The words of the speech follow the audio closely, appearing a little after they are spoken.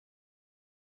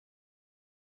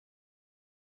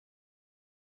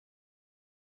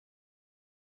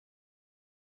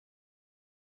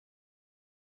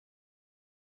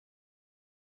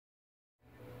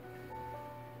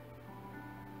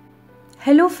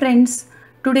Hello friends,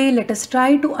 today let us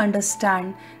try to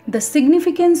understand the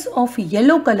significance of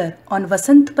yellow color on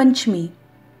Basant Panchami.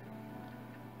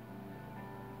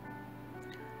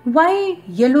 Why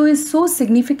yellow is so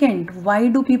significant? Why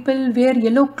do people wear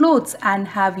yellow clothes and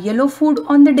have yellow food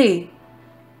on the day?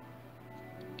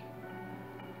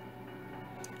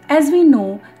 As we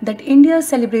know that India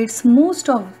celebrates most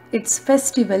of its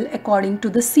festival according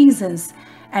to the seasons.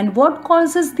 And what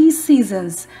causes these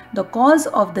seasons? The cause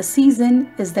of the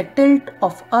season is the tilt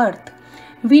of earth.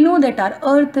 We know that our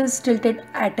earth is tilted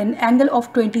at an angle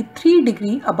of 23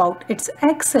 degrees about its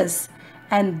axis,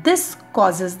 and this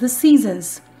causes the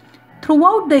seasons.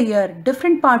 Throughout the year,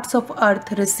 different parts of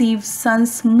earth receive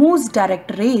sun's most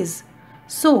direct rays.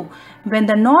 So, when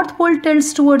the North Pole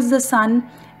tilts towards the sun,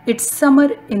 it's summer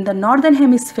in the northern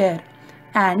hemisphere,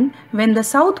 and when the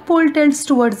South Pole tilts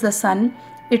towards the sun,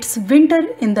 it's winter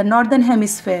in the northern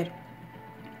hemisphere.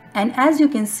 And as you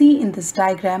can see in this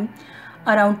diagram,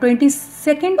 around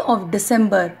 22nd of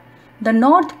December, the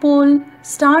North Pole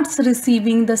starts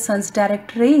receiving the sun's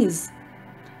direct rays.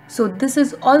 So this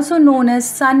is also known as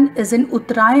sun is in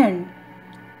Uttarayan.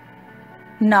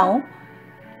 Now,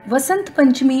 Basant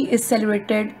Panchami is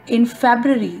celebrated in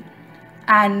February,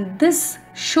 and this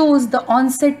shows the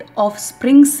onset of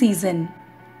spring season.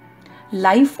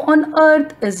 Life on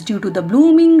earth is due to the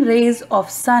blooming rays of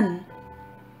sun.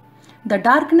 The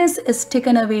darkness is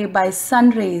taken away by sun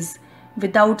rays.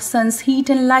 Without sun's heat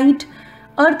and light,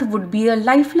 earth would be a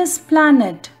lifeless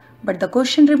planet. But the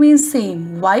question remains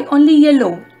same, why only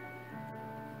yellow?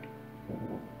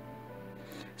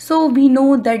 So we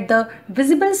know that the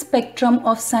visible spectrum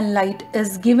of sunlight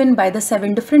is given by the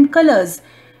 7 different colors,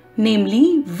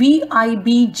 namely VIBGYOR,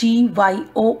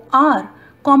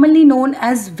 commonly known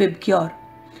as Vibgyor.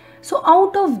 So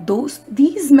out of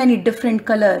these many different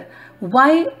colors,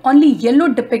 why only yellow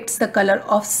depicts the color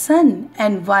of sun,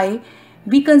 and why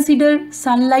we consider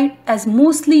sunlight as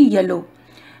mostly yellow?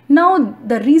 Now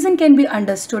the reason can be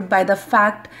understood by the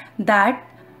fact that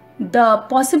the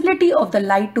possibility of the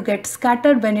light to get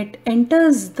scattered when it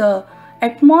enters the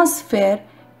atmosphere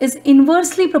is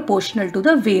inversely proportional to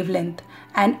the wavelength.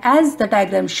 And as the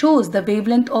diagram shows, the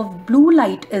wavelength of blue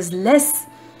light is less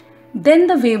than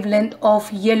the wavelength of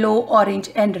yellow, orange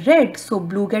and red. So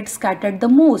blue gets scattered the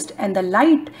most, and the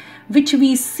light which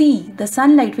we see, the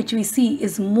sunlight which we see,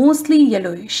 is mostly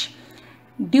yellowish.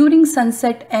 During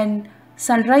sunset and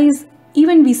sunrise,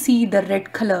 even we see the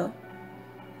red color.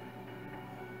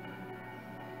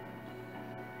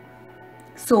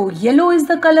 So yellow is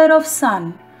the color of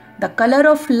sun, the color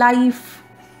of life.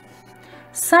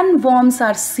 Sun warms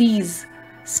our seas,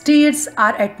 stirs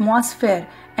our atmosphere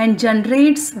and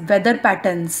generates weather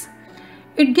patterns.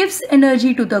 It gives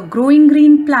energy to the growing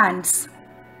green plants.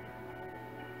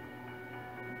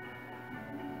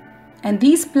 And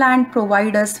these plants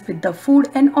provide us with the food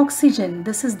and oxygen.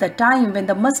 This is the time when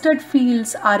the mustard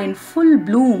fields are in full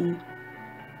bloom.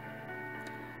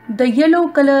 The yellow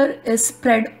color is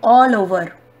spread all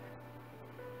over.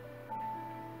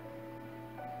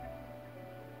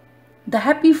 The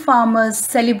happy farmers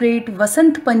celebrate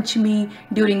Basant Panchami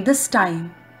during this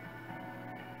time.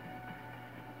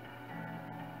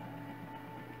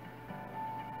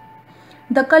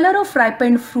 The color of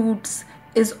ripened fruits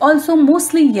is also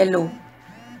mostly yellow.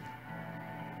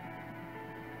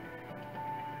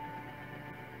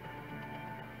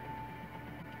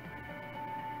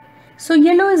 So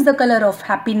yellow is the color of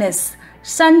happiness,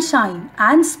 sunshine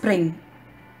and spring.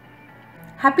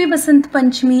 Happy Basant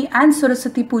Panchami and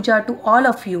Saraswati Puja to all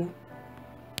of you.